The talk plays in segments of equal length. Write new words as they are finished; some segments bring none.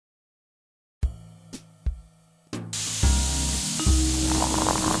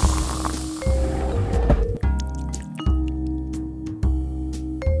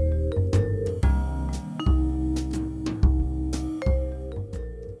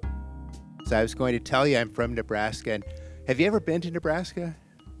words. I was going to tell you I'm from Nebraska. And have you ever been to Nebraska?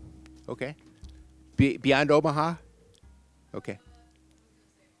 Okay. Beyond Omaha? Okay.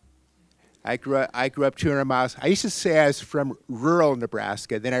 I grew up 200 miles. I used to say I was from rural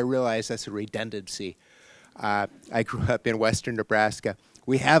Nebraska. Then I realized that's a redundancy. I grew up in western Nebraska.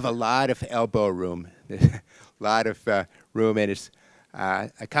 We have a lot of elbow room, a lot of room, and it's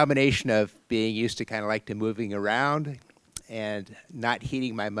a combination of being used to kind of like to moving around and not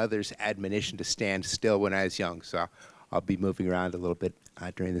heeding my mother's admonition to stand still when I was young. So I'll be moving around a little bit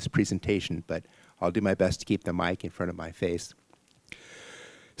during this presentation, but I'll do my best to keep the mic in front of my face.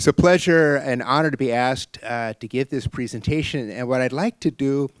 It's a pleasure and honor to be asked to give this presentation. And what I'd like to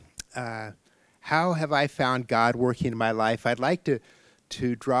do, how have I found God working in my life? I'd like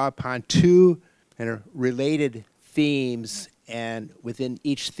to draw upon two related themes, and within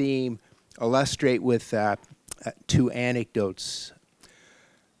each theme, illustrate with two anecdotes.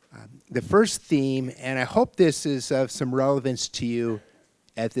 The first theme, and I hope this is of some relevance to you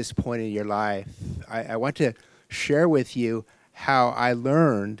at this point in your life, I want to share with you how I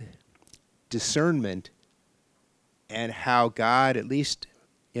learned discernment and how God, at least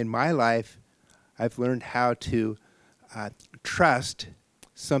in my life, I've learned how to trust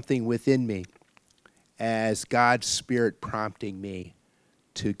something within me as God's Spirit prompting me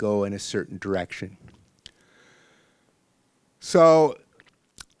to go in a certain direction. So,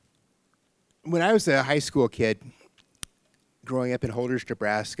 when I was a high school kid, growing up in Holders,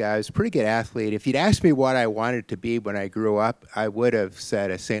 Nebraska, I was a pretty good athlete. If you'd asked me what I wanted to be when I grew up, I would have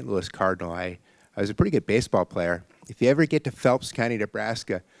said a St. Louis Cardinal. I was a pretty good baseball player. If you ever get to Phelps County,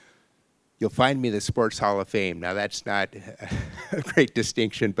 Nebraska, you'll find me in the Sports Hall of Fame. Now, that's not a great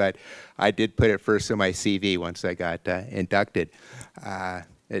distinction, but I did put it first on my CV once I got inducted.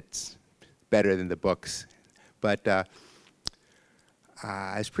 It's better than the books. But I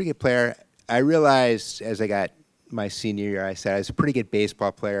was a pretty good player. I realized as I got my senior year, I said I was a pretty good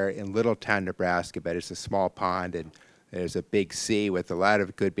baseball player in Littletown, Nebraska, but it's a small pond, and there's a big sea with a lot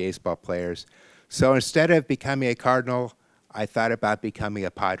of good baseball players. So instead of becoming a Cardinal, I thought about becoming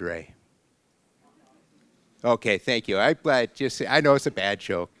a Padre. Okay, thank you. I know it's a bad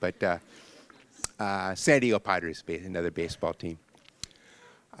joke, but San Diego Padres, another baseball team.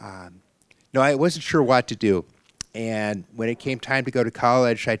 No, I wasn't sure what to do. And when it came time to go to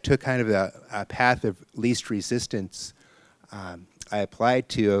college, I took kind of a path of least resistance. I applied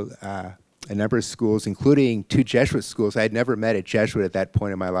to a number of schools, including 2 Jesuit schools. I had never met a Jesuit at that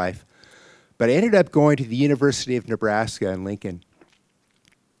point in my life. But I ended up going to the University of Nebraska in Lincoln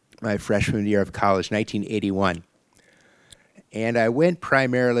my freshman year of college, 1981. And I went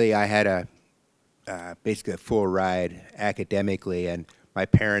primarily, I had basically a full ride academically, and my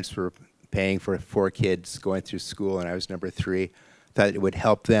parents were paying for 4 kids going through school, and I was number 3. Thought it would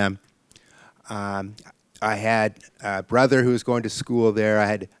help them. I had a brother who was going to school there. I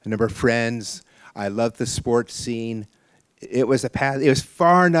had a number of friends. I loved the sports scene. It was a path. It was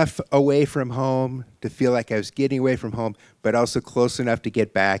far enough away from home to feel like I was getting away from home, but also close enough to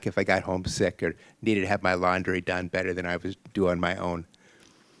get back if I got homesick or needed to have my laundry done better than I was doing on my own.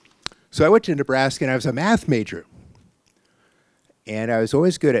 So I went to Nebraska, and I was a math major. And I was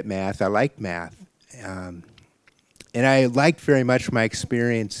always good at math. I liked math. And I liked very much my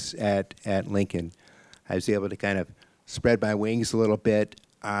experience at Lincoln. I was able to kind of spread my wings a little bit,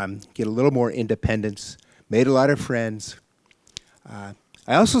 get a little more independence, made a lot of friends. I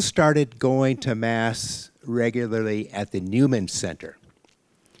also started going to Mass regularly at the Newman Center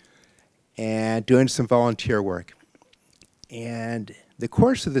and doing some volunteer work. And the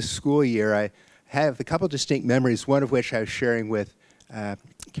course of the school year, I have a couple distinct memories, one of which I was sharing with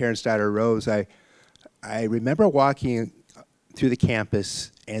Karen's daughter, Rose. I remember walking through the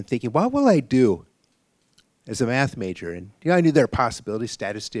campus and thinking, what will I do as a math major? And I knew there were possibilities.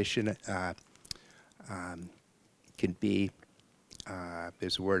 Statistician can be,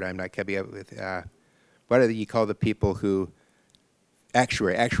 there's a word I'm not coming up with, what do you call the people who,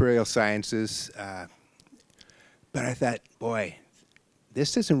 actuarial sciences. But I thought, boy,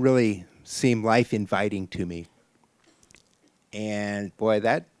 this doesn't really seem life-inviting to me. And boy,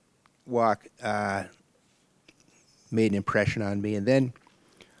 that walk made an impression on me. And then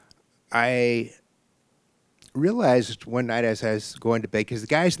I realized one night as I was going to bed, because the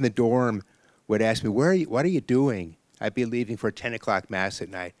guys in the dorm would ask me, what are you doing? I'd be leaving for a 10 o'clock Mass at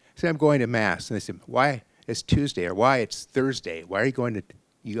night. I said, I'm going to Mass. And they said, why? It's Tuesday, or why it's Thursday? Why are you going to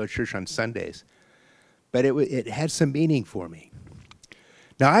go to church on Sundays? But it had some meaning for me.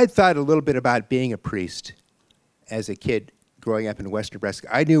 Now, I'd thought a little bit about being a priest as a kid growing up in Western Nebraska.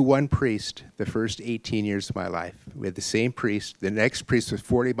 I knew one priest the first 18 years of my life. We had the same priest. The next priest was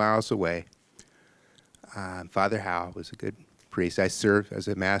 40 miles away. Father Howe was a good priest. I served as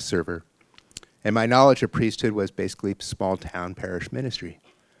a mass server. And my knowledge of priesthood was basically small town parish ministry.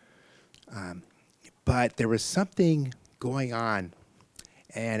 But there was something going on.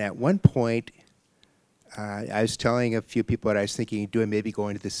 And at one point, I was telling a few people that I was thinking of doing, maybe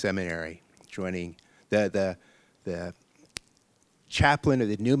going to the seminary, joining the chaplain of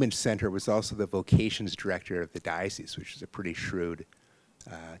the Newman Center was also the vocations director of the diocese, which is a pretty shrewd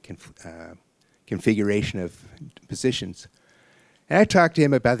configuration of positions. And I talked to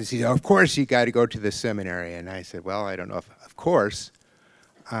him about this. He said, of course you got to go to the seminary. And I said, well, I don't know if, of course.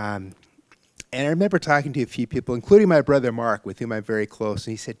 And I remember talking to a few people, including my brother Mark, with whom I'm very close.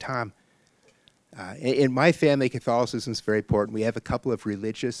 And he said, Tom, in my family, Catholicism is very important. We have a couple of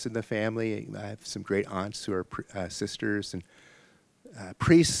religious in the family. I have some great aunts who are sisters. And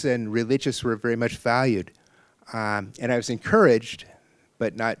priests and religious were very much valued. And I was encouraged,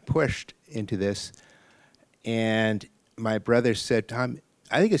 but not pushed into this. And my brother said, Tom,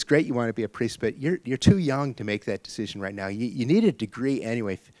 I think it's great you want to be a priest, but you're too young to make that decision right now. You need a degree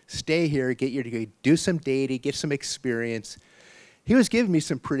anyway. Stay here, get your degree, do some dating, get some experience. He was giving me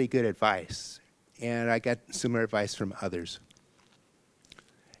some pretty good advice, and I got similar advice from others.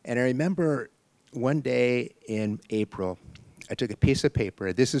 And I remember one day in April, I took a piece of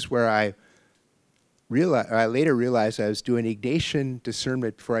paper. This is where I later realized I was doing Ignatian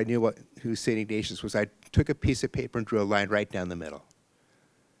discernment before I knew who St. Ignatius was. I took a piece of paper and drew a line right down the middle.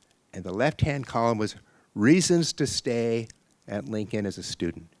 And the left-hand column was reasons to stay at Lincoln as a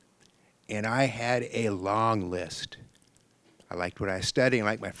student. And I had a long list. I liked what I was studying. I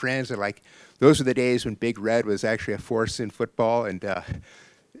liked my friends. Those were the days when Big Red was actually a force in football. And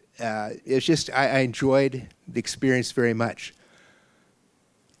it's just, I enjoyed the experience very much.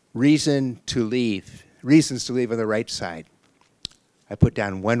 Reasons to leave on the right side. I put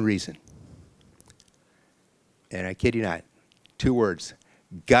down one reason. And I kid you not, 2 words,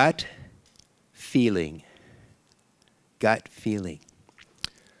 gut feeling. Gut feeling.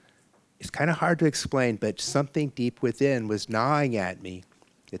 It's kind of hard to explain, but something deep within was gnawing at me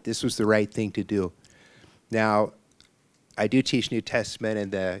that this was the right thing to do. Now, I do teach New Testament,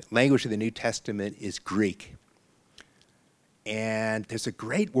 and the language of the New Testament is Greek. And there's a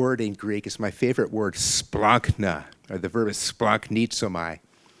great word in Greek, it's my favorite word, splankna, or the verb is splanknizomai.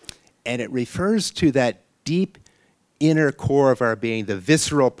 And it refers to that deep inner core of our being, the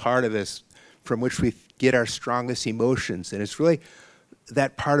visceral part of us from which we get our strongest emotions. And it's really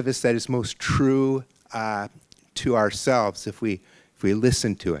that part of us that is most true to ourselves if we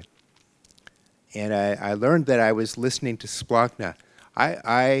listen to it. And I learned that I was listening to splankna.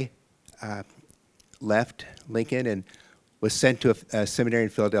 I left Lincoln and was sent to a seminary in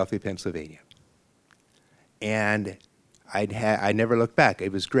Philadelphia, Pennsylvania. And I never looked back.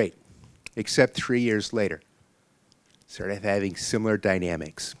 It was great, except 3 years later. Started having similar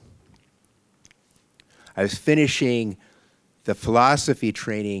dynamics. I was finishing the philosophy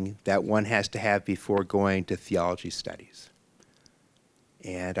training that one has to have before going to theology studies.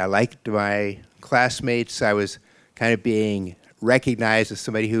 And I liked my classmates. I was kind of being recognized as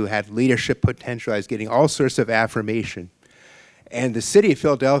somebody who had leadership potential. I was getting all sorts of affirmation. And the city of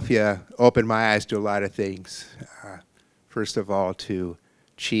Philadelphia opened my eyes to a lot of things. First of all, to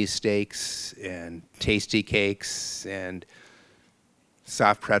cheesesteaks and tasty cakes and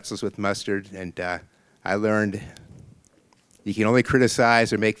soft pretzels with mustard. And I learned you can only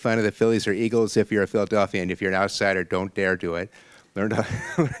criticize or make fun of the Phillies or Eagles if you're a Philadelphian. If you're an outsider, don't dare do it. Learned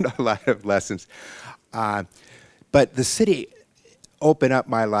a lot of lessons. But the city opened up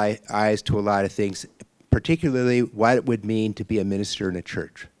my eyes to a lot of things, particularly what it would mean to be a minister in a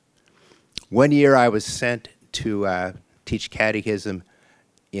church. One year I was sent to teach catechism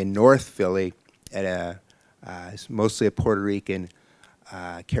in North Philly at mostly a Puerto Rican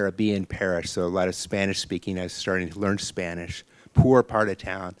Caribbean parish, so a lot of Spanish speaking. I was starting to learn Spanish, poor part of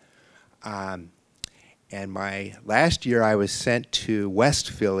town. And my last year I was sent to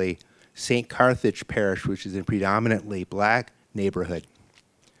West Philly, St. Carthage Parish, which is a predominantly black neighborhood.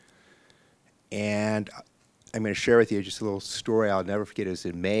 And I'm going to share with you just a little story I'll never forget. It was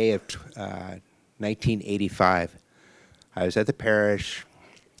in May of 1985. I was at the parish,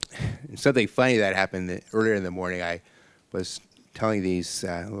 and something funny that happened earlier in the morning. I was telling these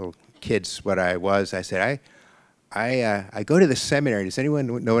little kids what I was. I said, I go to the seminary. Does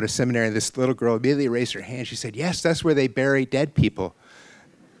anyone know what a seminary is? This little girl immediately raised her hand. She said, yes, that's where they bury dead people.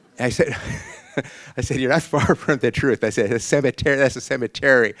 And I said, you're not far from the truth. I said, a cemetery, that's a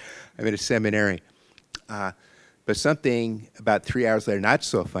cemetery. I'm in a seminary. But something about 3 hours later, not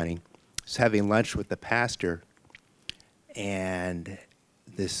so funny, I was having lunch with the pastor, and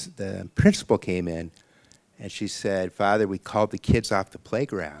the principal came in, And she said, "Father, we called the kids off the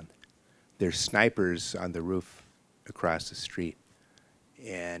playground. There's snipers on the roof across the street."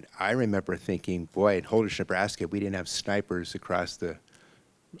 And I remember thinking, boy, in Holdrege, Nebraska, we didn't have snipers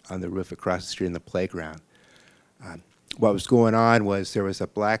on the roof across the street in the playground. What was going on was there was a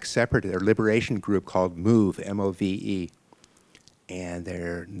black separatist or liberation group called MOVE, M-O-V-E. And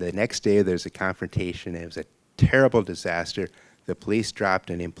the next day there's a confrontation. It was a terrible disaster. The police dropped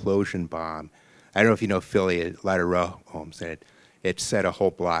an implosion bomb. I don't know if you know Philly, a lot of row homes, and it set a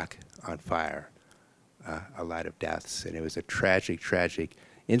whole block on fire. A lot of deaths, and it was a tragic, tragic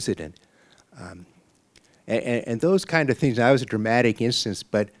incident. And those kind of things, that was a dramatic instance,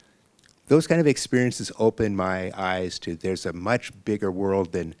 but those kind of experiences opened my eyes to there's a much bigger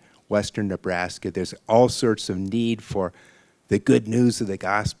world than Western Nebraska. There's all sorts of need for the good news of the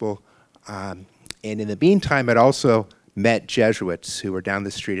gospel. And in the meantime, I'd also met Jesuits who were down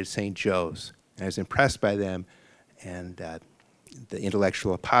the street at St. Joe's. And I was impressed by them, and the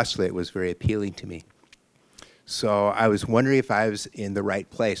intellectual apostolate was very appealing to me. So I was wondering if I was in the right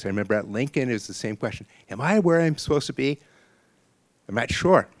place. I remember at Lincoln, it was the same question. Am I where I'm supposed to be? I'm not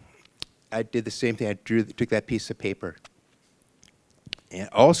sure. I did the same thing. I took that piece of paper. And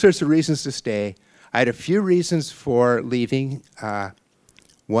all sorts of reasons to stay. I had a few reasons for leaving.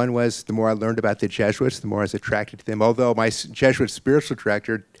 One was the more I learned about the Jesuits, the more I was attracted to them. Although my Jesuit spiritual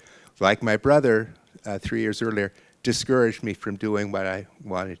director, like my brother 3 years earlier, discouraged me from doing what I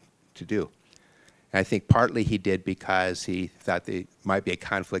wanted to do. And I think partly he did because he thought there might be a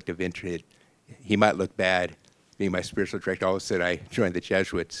conflict of interest. He might look bad being my spiritual director. All of a sudden, I joined the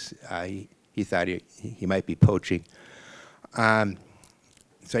Jesuits. He thought he might be poaching. So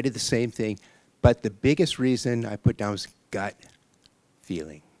I did the same thing. But the biggest reason I put down was gut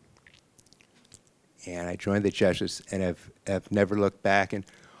feeling. And I joined the Jesuits and have never looked back. And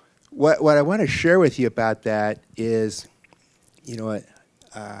what I want to share with you about that is, you know what,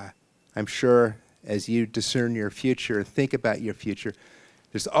 I'm sure as you discern your future, think about your future,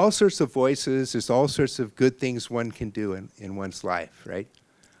 there's all sorts of voices, there's all sorts of good things one can do in one's life, right?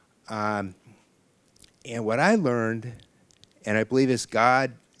 And what I learned, and I believe is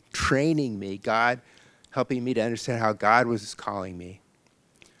God training me, God helping me to understand how God was calling me,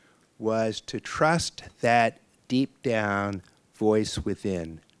 was to trust that deep down voice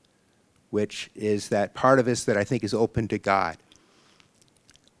within, which is that part of us that I think is open to God.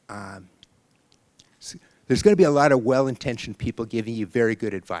 There's going to be a lot of well-intentioned people giving you very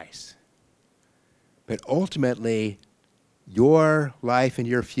good advice. But ultimately, your life and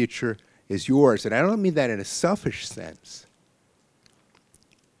your future is yours. And I don't mean that in a selfish sense.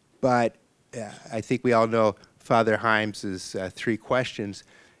 But I think we all know Father Himes' 3 questions.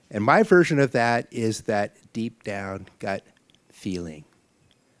 And my version of that is that deep down gut feeling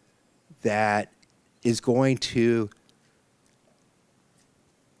that is going to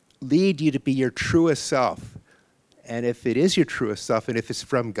lead you to be your truest self. And if it is your truest self, and if it's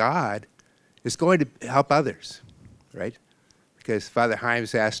from God, it's going to help others, right? Because Father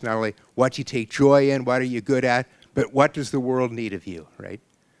Himes asked not only what you take joy in, what are you good at, but what does the world need of you, right?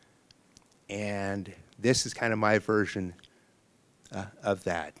 And this is kind of my version of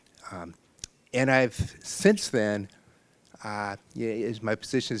that. And I've, since then, as my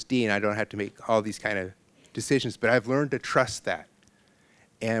position as dean, I don't have to make all these kind of decisions, but I've learned to trust that.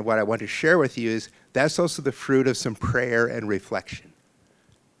 And what I want to share with you is that's also the fruit of some prayer and reflection.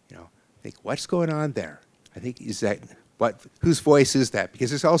 You know, think, what's going on there? I think, is that, whose voice is that?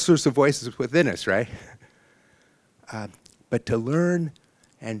 Because there's all sorts of voices within us, right? But to learn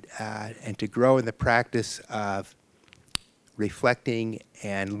and to grow in the practice of reflecting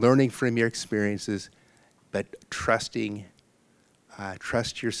and learning from your experiences, but trusting,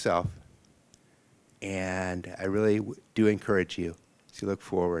 trust yourself. And I really do encourage you to look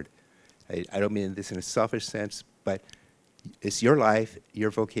forward. I don't mean this in a selfish sense, but it's your life, your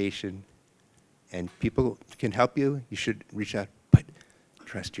vocation, and people can help you. You should reach out, but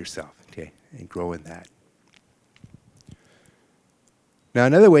trust yourself, okay, and grow in that. Now,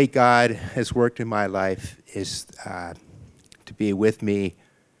 another way God has worked in my life is to be with me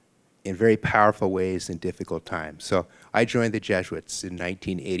in very powerful ways in difficult times. So I joined the Jesuits in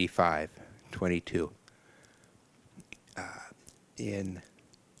 1985, 22. In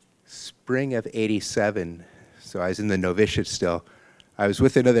spring of 87, so I was in the novitiate still, I was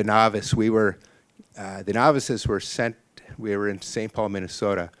with another novice. We were, the novices were sent, we were in St. Paul,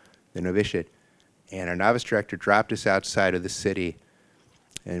 Minnesota, the novitiate, and our novice director dropped us outside of the city,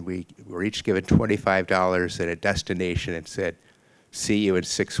 and we were each given $25 at a destination and said, see you in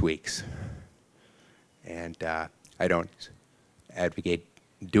 6 weeks. And I don't advocate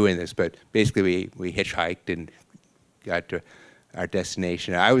doing this, but basically we hitchhiked and got to our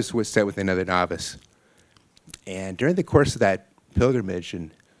destination. I was set with another novice. And during the course of that pilgrimage,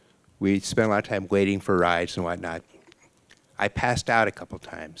 and we spent a lot of time waiting for rides and whatnot, I passed out a couple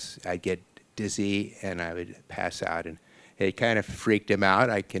times. I'd get dizzy and I would pass out, and it kind of freaked him out.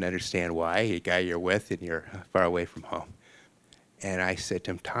 I can understand why. A guy you're with and you're far away from home. And I said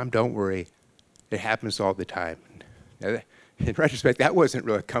to him, Tom, don't worry. It happens all the time. Now, in retrospect, that wasn't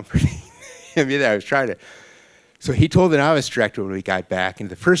really comforting. I mean, I was trying to. So he told the novice director when we got back, and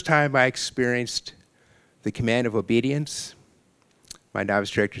the first time I experienced the command of obedience, my novice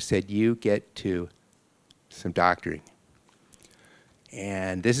director said, you get to some doctoring.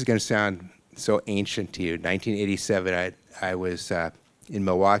 And this is going to sound so ancient to you. 1987, I was in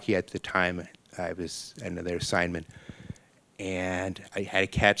Milwaukee at the time. I was another assignment. And I had a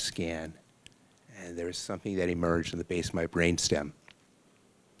CAT scan. And there was something that emerged in the base of my brainstem.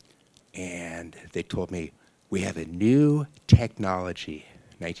 And they told me, we have a new technology,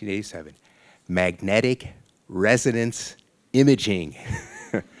 1987, magnetic resonance imaging.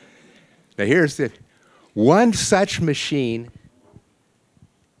 Now here's the one such machine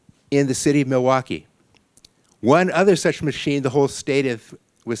in the city of Milwaukee. One other such machine, the whole state of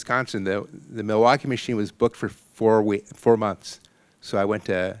Wisconsin. The Milwaukee machine was booked for 4 months. So I went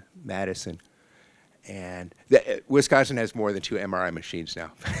to Madison. And Wisconsin has more than 2 MRI machines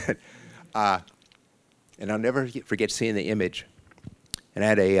now. And I'll never forget seeing the image. And I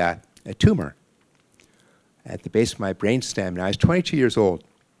had a tumor at the base of my brainstem. And I was 22 years old.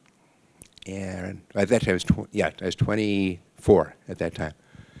 And at that time, I was 24 at that time.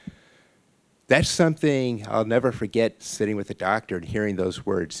 That's something I'll never forget, sitting with the doctor and hearing those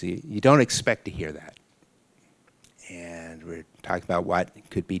words. You don't expect to hear that. And we're talking about what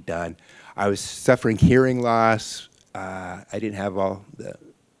could be done. I was suffering hearing loss. I didn't have all the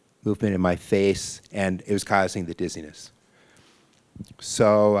movement in my face, and it was causing the dizziness.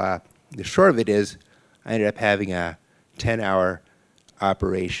 So the short of it is, I ended up having a 10-hour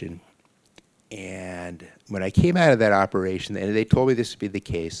operation. And when I came out of that operation, and they told me this would be the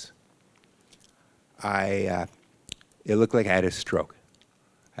case, it looked like I had a stroke.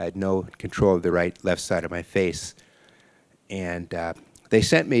 I had no control of the left side of my face. And they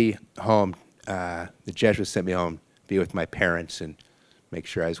sent me home, the Jesuits sent me home to be with my parents and make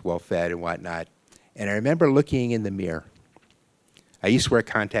sure I was well fed and whatnot. And I remember looking in the mirror. I used to wear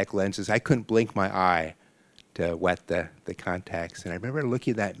contact lenses. I couldn't blink my eye to wet the contacts. And I remember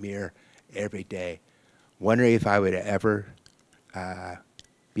looking at that mirror every day, wondering if I would ever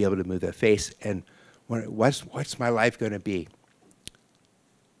be able to move the face, and what's my life going to be?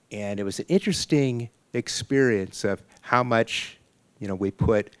 And it was an interesting experience of how much, we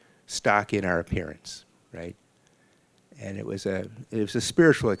put stock in our appearance, right? And it was a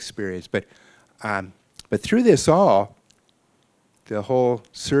spiritual experience. But through this all, the whole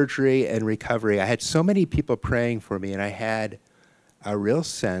surgery and recovery, I had so many people praying for me, and I had a real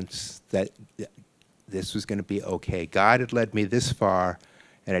sense that this was going to be okay. God had led me this far,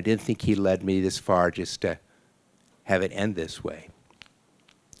 and I didn't think he led me this far just to have it end this way.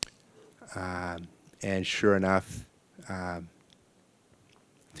 And sure enough,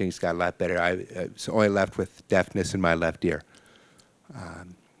 things got a lot better. I was only left with deafness in my left ear.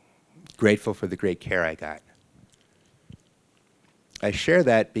 Grateful for the great care I got. I share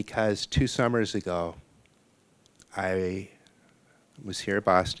that because 2 summers ago, I was here in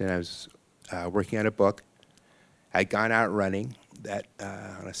Boston. I was working on a book. I'd gone out running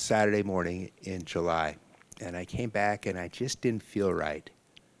on a Saturday morning in July, and I came back and I just didn't feel right.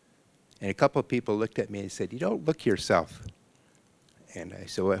 And a couple of people looked at me and said, "You don't look yourself." And I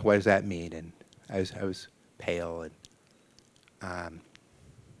said, "What does that mean?" And I was pale, and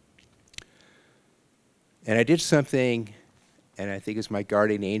I did something, and I think it's my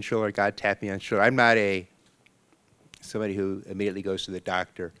guardian angel or God tapped me on the shoulder. I'm not somebody who immediately goes to the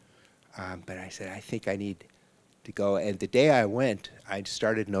doctor, but I said, I think I need to go. And the day I went, I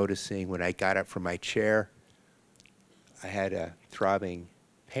started noticing when I got up from my chair, I had a throbbing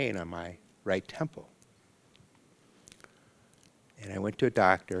pain on my right temple. And I went to a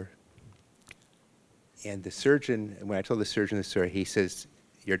doctor, and the surgeon, when I told the surgeon the story, he says,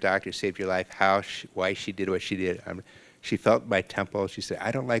 "Your doctor saved your life. Why she did what she did?" She felt my temple. She said,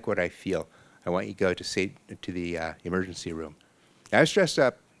 "I don't like what I feel. I want you to go to the emergency room." And I was dressed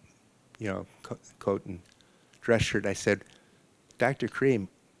up, coat and dress shirt. I said, "Dr. Cream,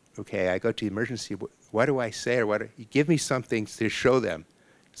 okay, I go to the emergency. What do I say, or you give me something to show them?"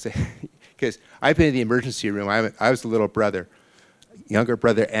 Because I've been in the emergency room. I was the little brother, younger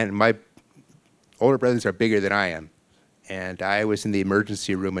brother, and my older brothers are bigger than I am. And I was in the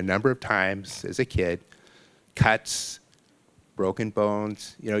emergency room a number of times as a kid, cuts, broken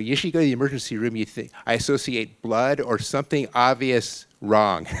bones. You know, usually you go to the emergency room, you think, I associate blood or something obvious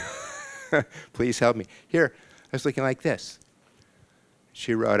wrong. Please help me. Here, I was looking like this.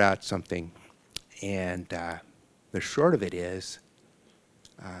 She wrote out something, and the short of it is,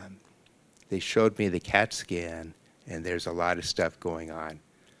 they showed me the CAT scan, and there's a lot of stuff going on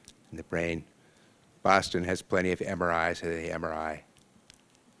in the brain. Boston has plenty of MRIs, the MRI,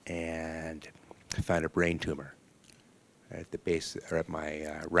 and I found a brain tumor at the base, or at my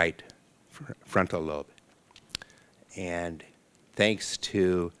right frontal lobe. And thanks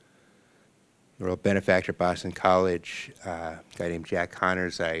to a real benefactor at Boston College, a guy named Jack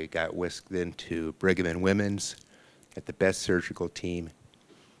Connors, I got whisked into Brigham and Women's, at the best surgical team.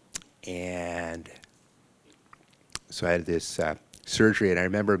 And so I had this surgery, and I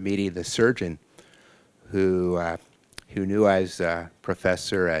remember meeting the surgeon who knew I was a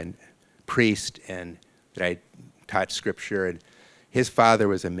professor and priest, and that I taught scripture, and his father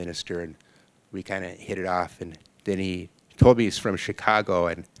was a minister, and we kind of hit it off. And then he told me he's from Chicago,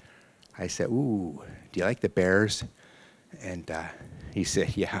 and I said, "Ooh, do you like the Bears?" And he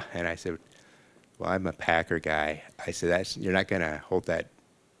said, "Yeah." And I said, "Well, I'm a Packer guy." I said, "You're not going to hold that.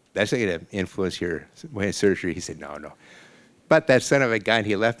 That's not going to influence your way of surgery." He said, "No." But that son of a gun,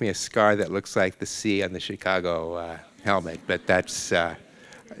 he left me a scar that looks like the C on the Chicago helmet. But that's, I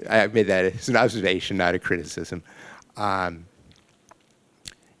made that as an observation, not a criticism. And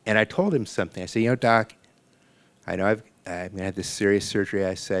I told him something. I said, "You know, Doc, I know I'm going to have this serious surgery."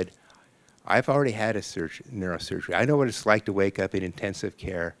 I said, "I've already had a neurosurgery. I know what it's like to wake up in intensive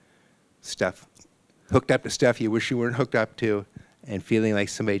care, stuff, hooked up to stuff you wish you weren't hooked up to, and feeling like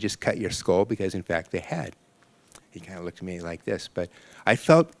somebody just cut your skull, because in fact they had." He kind of looked at me like this, but I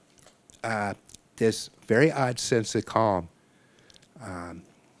felt this very odd sense of calm.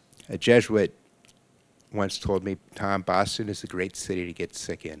 A Jesuit once told me, "Tom, Boston is a great city to get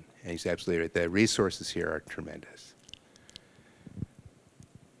sick in." And he's absolutely right. The resources here are tremendous.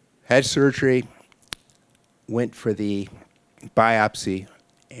 Had surgery, went for the biopsy,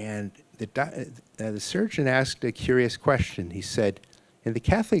 and the surgeon asked a curious question. He said, "In the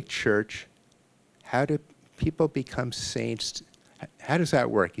Catholic Church, how do people become saints? How does that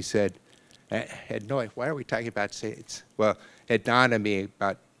work?" He said, I had no idea, why are we talking about saints? Well, it dawned on me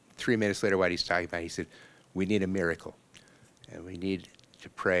about 3 minutes later what he's talking about. He said, "We need a miracle, and we need to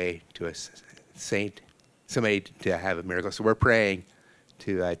pray to a saint, somebody to have a miracle." So we're praying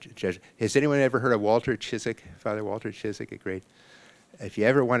to Judge. Has anyone ever heard of Walter Chiswick, Father Walter Chiswick? If you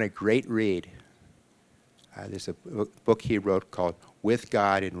ever want a great read, there's a book he wrote called With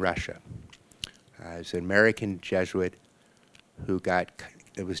God in Russia. He's an American Jesuit who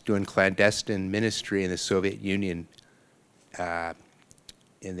was doing clandestine ministry in the Soviet Union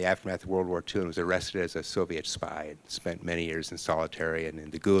in the aftermath of World War II, and was arrested as a Soviet spy and spent many years in solitary and in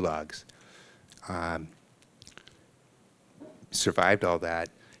the gulags. Survived all that.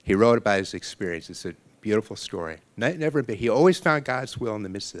 He wrote about his experience. It's a beautiful story. He always found God's will in the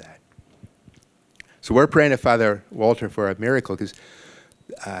midst of that. So we're praying to Father Walter for a miracle, because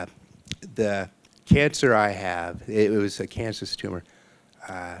the cancer I have, it was a cancerous tumor.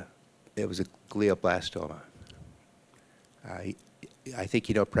 It was a glioblastoma. I think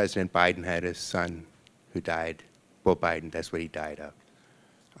you know President Biden had a son who died. Well, Biden, that's what he died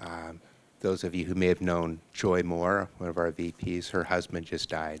of. Those of you who may have known Joy Moore, one of our VPs, her husband just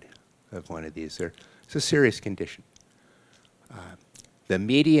died of one of these. It's a serious condition. The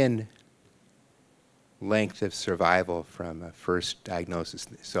median length of survival from a first diagnosis,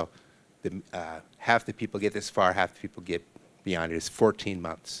 so half the people get this far, half the people get beyond it, is 14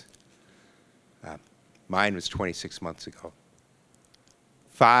 months. Mine was 26 months ago.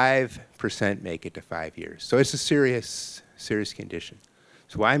 5% make it to 5 years. So it's a serious condition.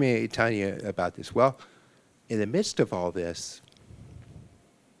 So why am I telling you about this? Well, in the midst of all this,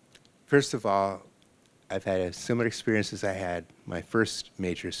 first of all, I've had a similar experience as I had my first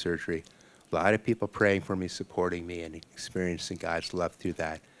major surgery. A lot of people praying for me, supporting me, and experiencing God's love through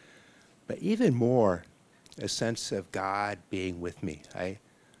that. But even more, a sense of God being with me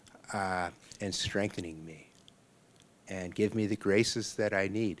and strengthening me and give me the graces that I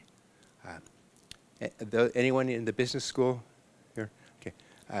need. Anyone in the business school here? Okay.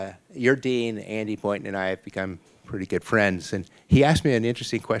 Your dean, Andy Boynton, and I have become pretty good friends. And he asked me an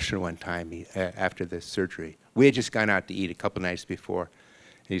interesting question one time after the surgery. We had just gone out to eat a couple nights before,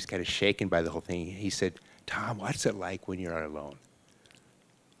 and he was kind of shaken by the whole thing. He said, "Tom, what's it like when you're alone?"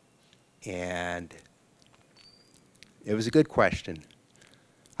 And it was a good question.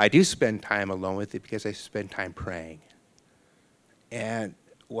 I do spend time alone with it because I spend time praying. And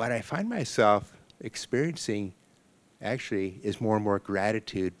what I find myself experiencing actually is more and more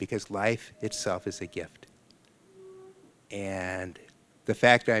gratitude because life itself is a gift. And the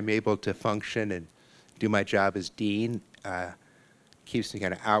fact that I'm able to function and do my job as dean keeps me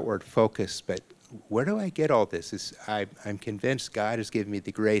kind of outward focused. But where do I get all this? I'm convinced God has given me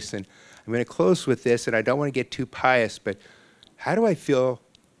the grace. And I'm going to close with this, and I don't want to get too pious, but how do I feel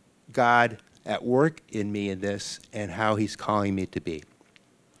God at work in me in this and how he's calling me to be?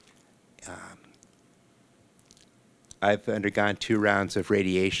 I've undergone 2 rounds of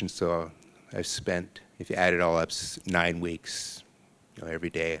radiation, so I've spent, if you add it all up, 9 weeks,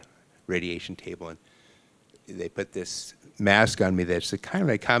 every day, radiation table. And they put this mask on me that's kind of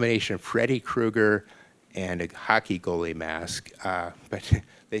a combination of Freddy Krueger and a hockey goalie mask, but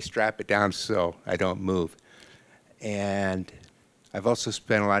they strap it down so I don't move. And I've also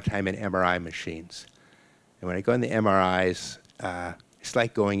spent a lot of time in MRI machines. And when I go in the MRIs, it's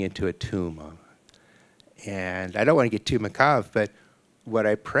like going into a tomb. And I don't want to get too macabre, but what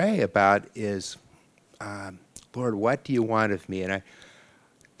I pray about is, Lord, what do you want of me? And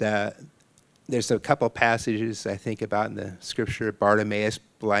there's a couple passages I think about in the scripture. Bartimaeus,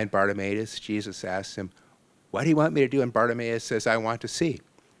 blind Bartimaeus, Jesus asks him, what do you want me to do? And Bartimaeus says, I want to see.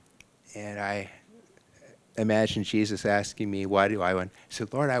 And I imagine Jesus asking me, why do I want? I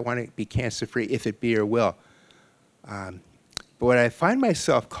said, Lord, I want to be cancer-free if it be your will. But what I find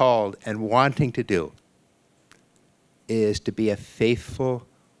myself called and wanting to do is to be a faithful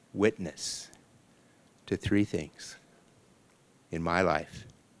witness to 3 things in my life.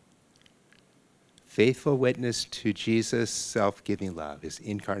 Faithful witness to Jesus' self-giving love, his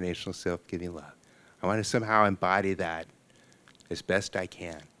incarnational self-giving love. I want to somehow embody that as best I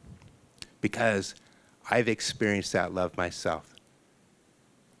can because I've experienced that love myself,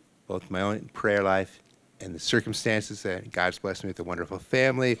 both my own prayer life and the circumstances that God's blessed me with a wonderful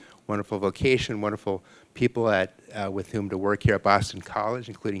family, wonderful vocation, wonderful people with whom to work here at Boston College,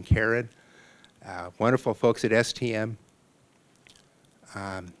 including Karen, wonderful folks at STM.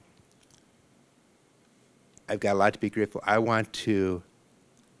 I've got a lot to be grateful. I want to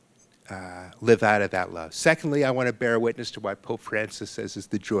live out of that love. Secondly, I want to bear witness to what Pope Francis says is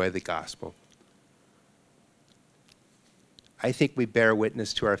the joy of the gospel. I think we bear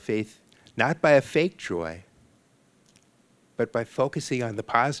witness to our faith not by a fake joy, but by focusing on the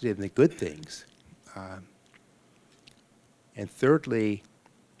positive and the good things. And thirdly,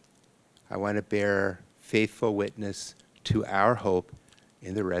 I want to bear faithful witness to our hope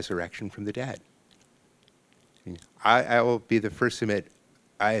in the resurrection from the dead. I will be the first to admit,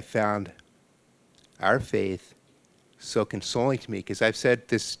 I have found our faith so consoling to me, because I've said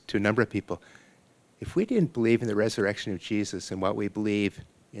this to a number of people. If we didn't believe in the resurrection of Jesus and what we believe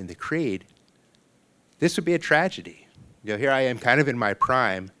in the creed, this would be a tragedy. Here I am kind of in my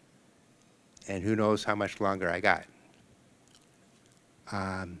prime, and who knows how much longer I got.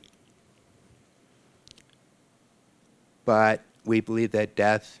 But we believe that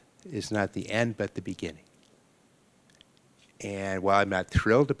death is not the end, but the beginning. And while I'm not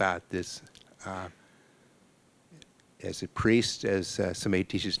thrilled about this, as a priest, as somebody who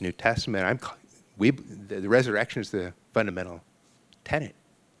teaches New Testament, the resurrection is the fundamental tenet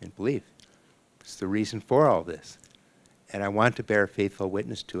and belief. It's the reason for all this. And I want to bear faithful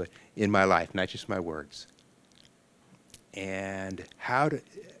witness to it in my life, not just my words. And I'm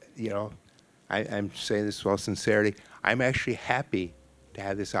saying this with all sincerity, I'm actually happy to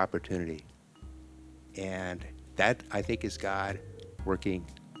have this opportunity. And that, I think, is God working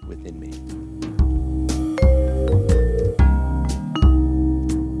within me.